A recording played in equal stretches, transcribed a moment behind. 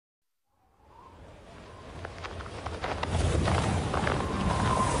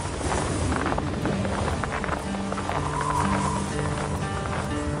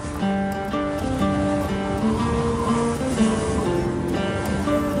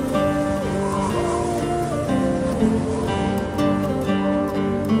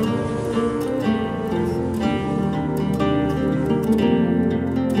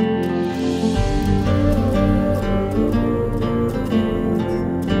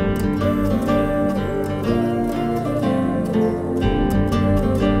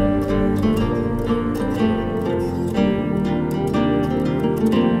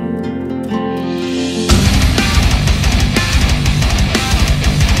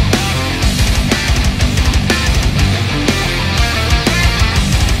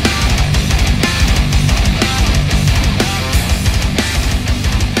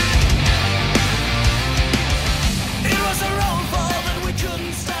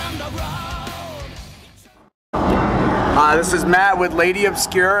This is Matt with Lady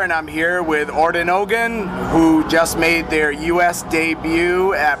Obscure, and I'm here with Orden Ogan, who just made their US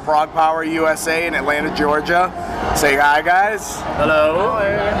debut at Prog Power USA in Atlanta, Georgia. Say hi, guys. Hello.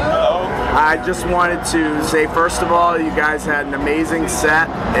 Hello. I just wanted to say, first of all, you guys had an amazing set,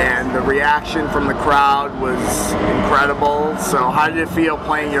 and the reaction from the crowd was incredible. So how did it feel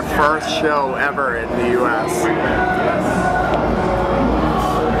playing your first show ever in the US?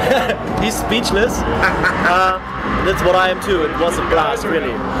 He's speechless. That's what I am too. It was a blast,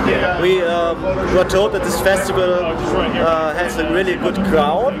 really. Yeah. We were told that this festival has a really good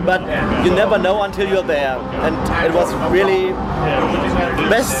crowd, but you never know until you're there. And it was really the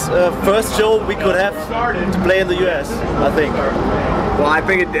best first show we could have to play in the US, I think. Well, I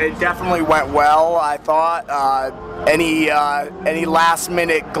think it definitely went well. I thought. Any last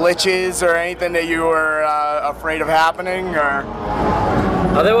minute glitches or anything that you were afraid of happening, or?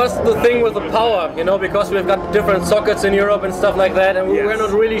 There was the thing with the power, you know, because we've got different sockets in Europe and stuff like that, and we were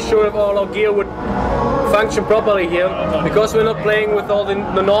not really sure if all our gear would function properly here, because we're not playing with all the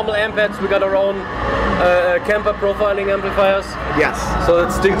normal amp heads. We got our own camper profiling amplifiers. Yes. So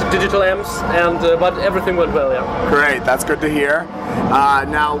it's digital amps, and but everything went well, yeah. Great, that's good to hear.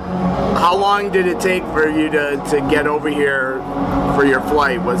 Now, how long did it take for you to get over here for your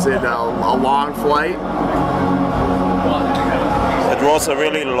flight? Was it a long flight? It was a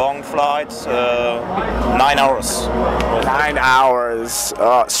really long flight, 9 hours. 9 hours,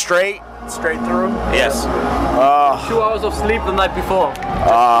 straight through? Yes. 2 hours of sleep the night before.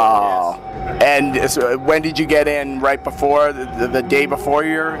 And so when did you get in? Right before the day before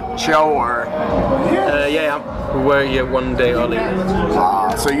your show, or? Yeah, we were here one day early.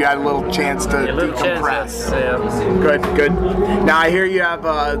 So you had a little chance to decompress. Yeah. Good. Now I hear you have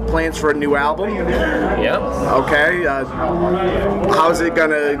plans for a new album. Yeah. Okay. How's it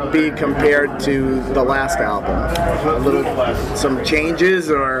gonna be compared to the last album? Some changes,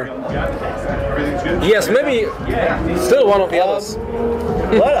 or? Yes, maybe still one of the others.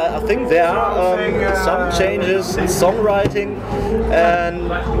 Well, I think there are some changes in songwriting, and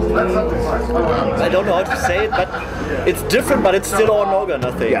I don't know how to say it, but it's different, but it's still Orden Ogan,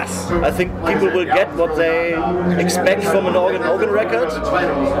 I think. Yes. I think people will get what they expect from an Orden Ogan record,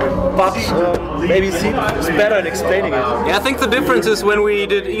 but maybe it's better in explaining it. Yeah, I think the difference is when we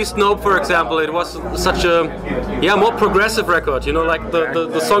did East Nope, for example, it was such a more progressive record. You know, like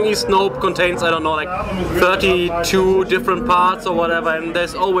the song East Nope contains, I don't know, like 32 different parts or whatever, and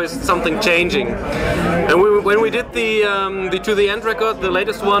there's always something changing. And when we did the To The End record, the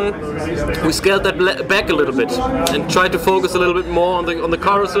latest one, we scaled that back a little bit and tried to focus a little bit more on the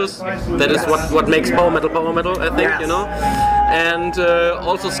choruses. That is what makes power metal, I think, you know. And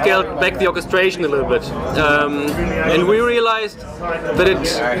also scaled back the orchestration a little bit. And we realized that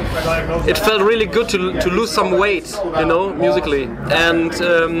it felt really good to lose some weight, you know, musically. And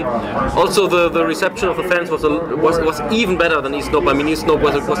also the reception of the fans was even better than East Nope. I mean, East Nope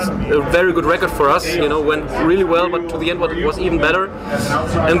was a very good record for us, you know, went really well, but To The End was even better.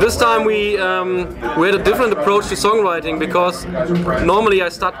 And this time we had a different approach to songwriting, because normally I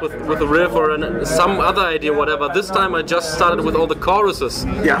start with a riff or some other idea, whatever. This time I just started with all the choruses,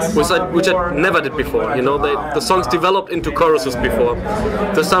 yes, which I never did before. You know, the songs developed into choruses before.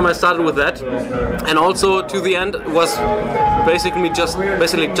 This time I started with that, and also To The End was basically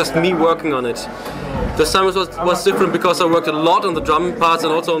just me working on it. This time it was different because I worked a lot on the drum parts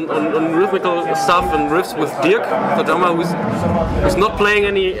and also on rhythmical stuff and riffs with Dirk, the drummer, who's not playing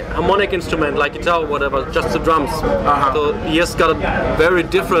any harmonic instrument like guitar or whatever, just the drums. So he has got a very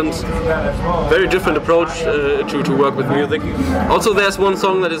different approach to work with music. Also, there's one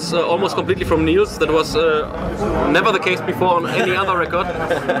song that is almost completely from Niels that was never the case before on any other record.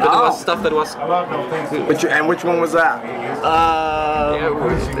 But there was stuff that was. Which one was that?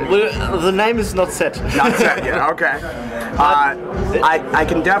 Well, the name is not set. Not set yet. Okay. I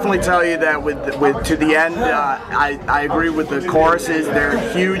can definitely tell you that with to the end, I agree with the choruses. They're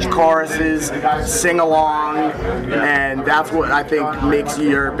huge choruses, sing along, and that's what I think makes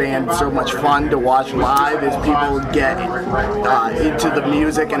your band so much fun to watch live. Is people get into the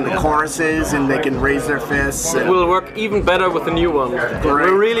music and the choruses, and they can raise their fists. It will work even better with the new one.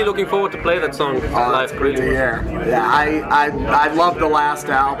 We're really looking forward to play that song live. Great to hear. Yeah, I love the last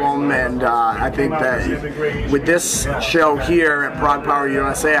album, and I think that with this show here at Prog Power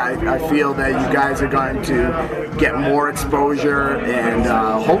USA, I feel that you guys are going to get more exposure, and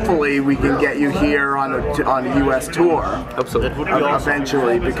hopefully we can get you here on a U.S. tour. Absolutely.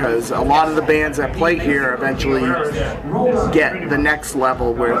 Eventually, because a lot of the bands that play here eventually get the next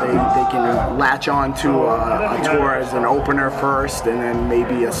level where they can latch on to a tour as an opener first, and then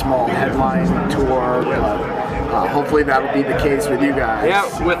maybe a small headline tour. Hopefully that'll be the case with you guys.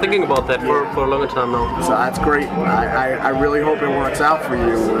 Yeah, we're thinking about that for a longer time now. So that's great. I really hope it works out for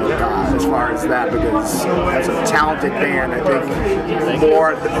you as far as that, because as a talented band, I think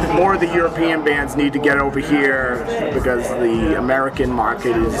more of the European bands need to get over here, because the American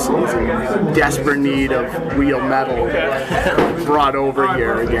market is in desperate need of real metal brought over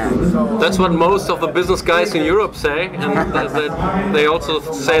here again. That's what most of the business guys in Europe say, and they also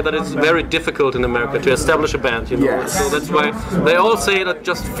say that it's very difficult in America to establish a band. You know? Yes. So that's why they all say that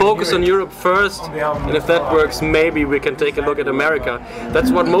just focus on Europe first, and if that works, maybe we can take a look at America. That's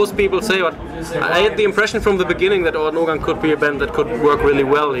what most people say, but I had the impression from the beginning that Orden Ogan could be a band that could work really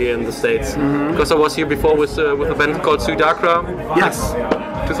well here in the States. Because I was here before with a band called Sudakra. Yes.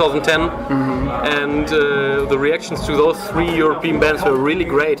 2010, and the reactions to those 3 European bands were really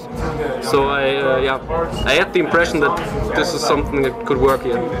great. So I had the impression that this is something that could work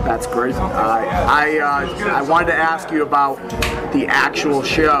here. That's great. I wanted to ask you about the actual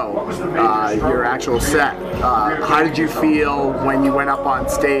show, your actual set. How did you feel when you went up on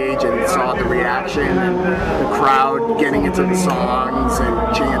stage and saw the reaction and the crowd getting into the songs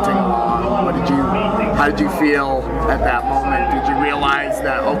and chanting along? How did you feel at that moment? Did you realize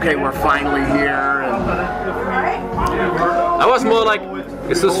that, okay, we're finally here? I was more like,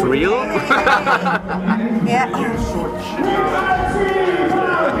 is this real? Yeah.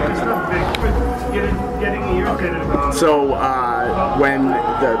 So,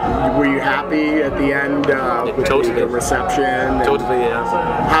 were you happy at the end with Totally. the reception? Totally,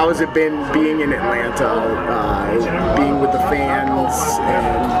 yeah. How has it been being in Atlanta, being with the fans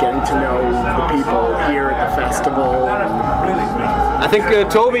and getting to know the people here at the festival? I think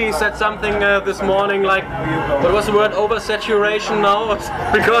Toby said something this morning like, what was the word, oversaturation now?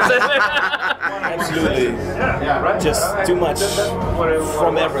 Because Absolutely. Just too much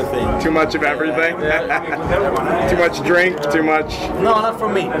from everything. Too much of everything? Too much drink, too much... No, not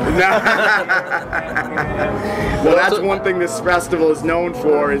from me. Well, that's one thing this festival is known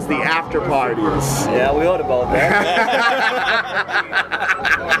for, is the after parties. Yeah, we heard about that.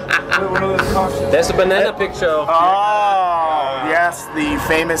 there's a banana picture of Oh, yes, the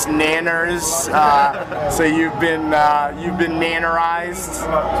famous nanners. So you've been nannerized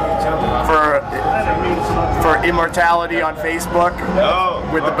for immortality on Facebook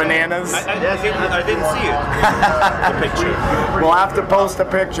with the bananas. I didn't see it. The picture. We'll have to post a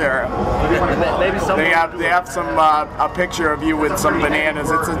picture. Maybe some. They have some a picture of you with some bananas.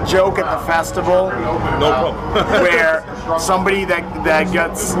 It's a joke at the festival. No problem. Where somebody that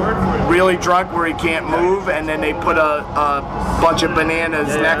gets really drunk where he can't move, and then they put a bunch of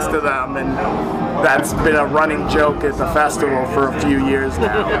bananas next to them, and that's been a running joke at the festival for a few years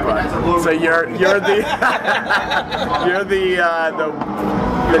now. So you're the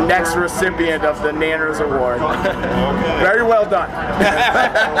the next recipient of the Nanners Award. Very well done.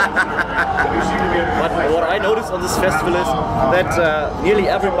 What I noticed on this festival is that nearly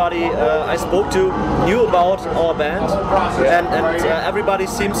everybody I spoke to knew about our band, and everybody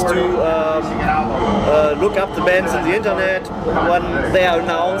seems to look up the bands on the internet when they are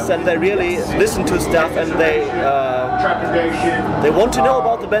announced, and they really listen to stuff, and they want to know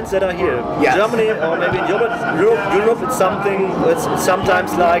about the bands that are here. Yes. In Germany or maybe in Europe, it's something. It's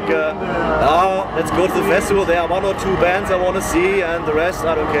sometimes like, let's go to the festival. There are 1 or 2 bands I want to see, and the rest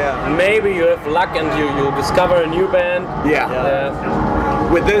I don't care. maybe you have luck and you discover a new band. Yeah.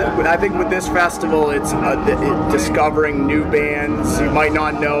 I think with this festival, it's discovering new bands. You might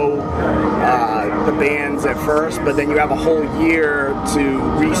not know the bands at first, but then you have a whole year to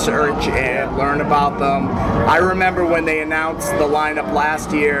research and learn about them. I remember when they announced the lineup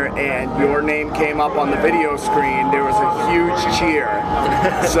last year and your name came up on the video screen, there was a huge cheer.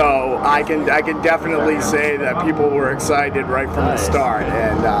 So I can definitely say that people were excited right from the start,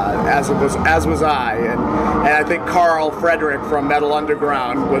 and as was I, and I think Carl Frederick from Metal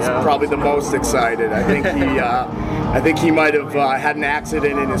Underground was probably the most excited. I think he might have had an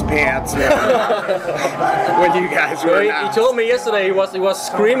accident in his pants when you guys were announced. He told me yesterday he was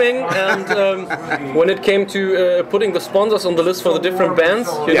screaming, and when it came to putting the sponsors on the list for the different bands,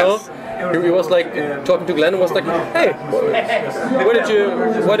 you know. He was like talking to Glenn and was like, "Hey,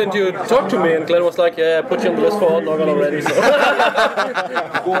 why didn't you talk to me?" And Glenn was like, "Yeah, I put you on the list for Orden Ogan already." So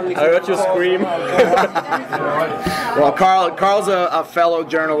I heard you scream. Well, Carl's a fellow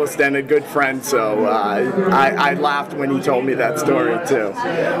journalist and a good friend, so I laughed when he told me that story too.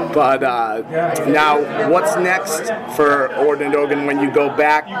 But now, what's next for Orden Ogan when you go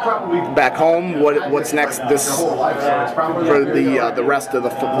back home? What's next for the rest of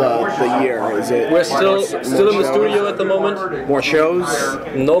the year? Is it? We're still in the studio at the moment. More shows?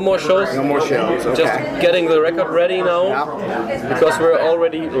 No more shows. No more shows. Okay. Just getting the record ready now, because we're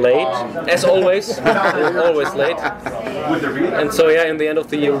already late, as always. We're always late. And so in the end of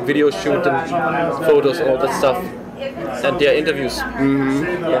the year, video shoot and photos, all that stuff. And interviews.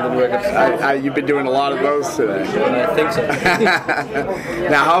 You've been doing a lot of those today. I think so.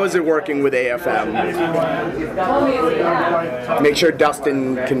 Now, how is it working with AFM? Make sure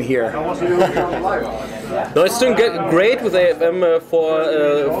Dustin can hear. No, it's doing great with AFM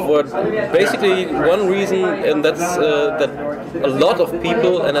for basically one reason, and that's that a lot of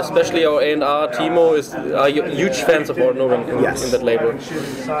people, and especially our A&R Timo, are huge fans of Orden Ogan in that label.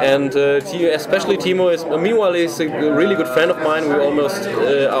 And especially Timo is, meanwhile, he's a really good friend of mine. We almost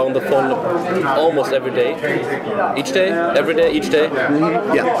are on the phone almost every day. Each day? Every day? Each day?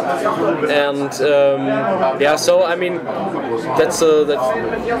 Mm-hmm. Yeah. And so I mean, that's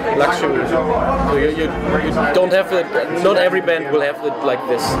luxury. So you don't have it. Not every band will have it like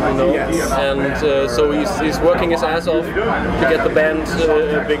this, you know. Yes. And so he's working his ass off to get the band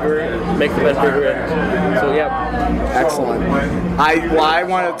bigger, make the band bigger, and so Excellent. I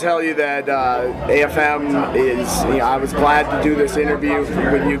want to tell you that AFM is. I was glad to do this interview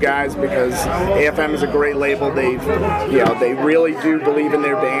with you guys because AFM is a great label. They really do believe in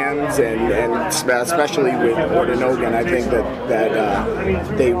their bands, and especially with Orden Ogan, I think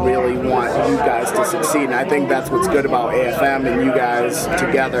that they really want you guys to succeed. And I think that's what's good about AFM and you guys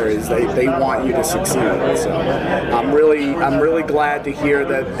together is they want you to succeed. So I'm really glad to hear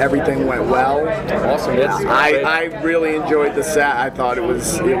that everything went well. Awesome. I really enjoyed the set. I thought it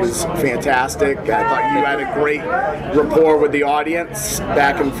was fantastic. I thought you had a great rapport with the audience,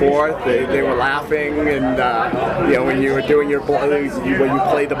 back and forth. They were laughing, and when you were doing when you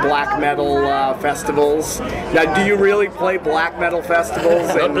play the black metal festivals. Now, do you really play black metal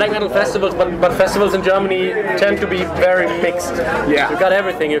festivals? Not black metal festivals, but festivals in Germany tend to be very mixed. Yeah. You got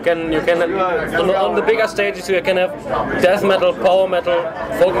everything. You can on the bigger stages you can have death metal, power metal,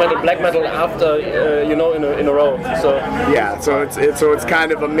 folk metal, black metal after in a row. So so it's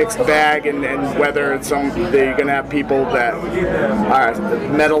kind of a mixed bag, and whether it's they're gonna have people that are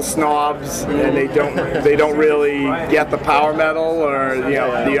metal snobs and they don't really get the power metal, or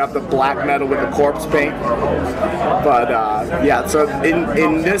you have the black metal with the corpse paint. But so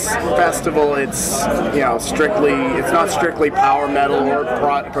in this festival, it's it's not strictly power metal or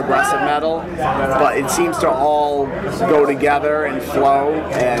progressive metal, but it seems to all go together and flow.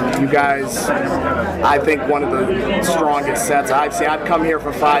 And you guys, I think one of the strongest sets I've seen. I've come here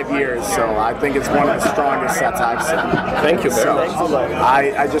for 5 years, so I think it's one of the strongest sets I've seen. Thank you.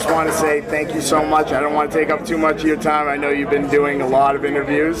 I just want to say thank you so much. I don't want to take up too much of your time. I know you've been doing a lot of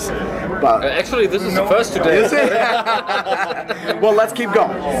interviews, but actually this is the first today. Is it? Well, let's keep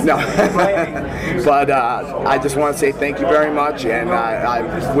going. No, but I just want to say thank you very much, and I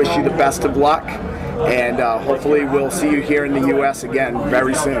wish you the best of luck. And hopefully we'll see you here in the U.S. again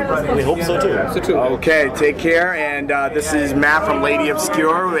very soon. We hope so too. Okay, take care. And this is Matt from Lady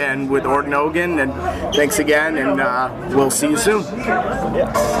Obscure and with Orden Ogan. And thanks again, and we'll see you soon.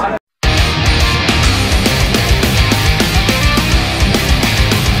 Yeah.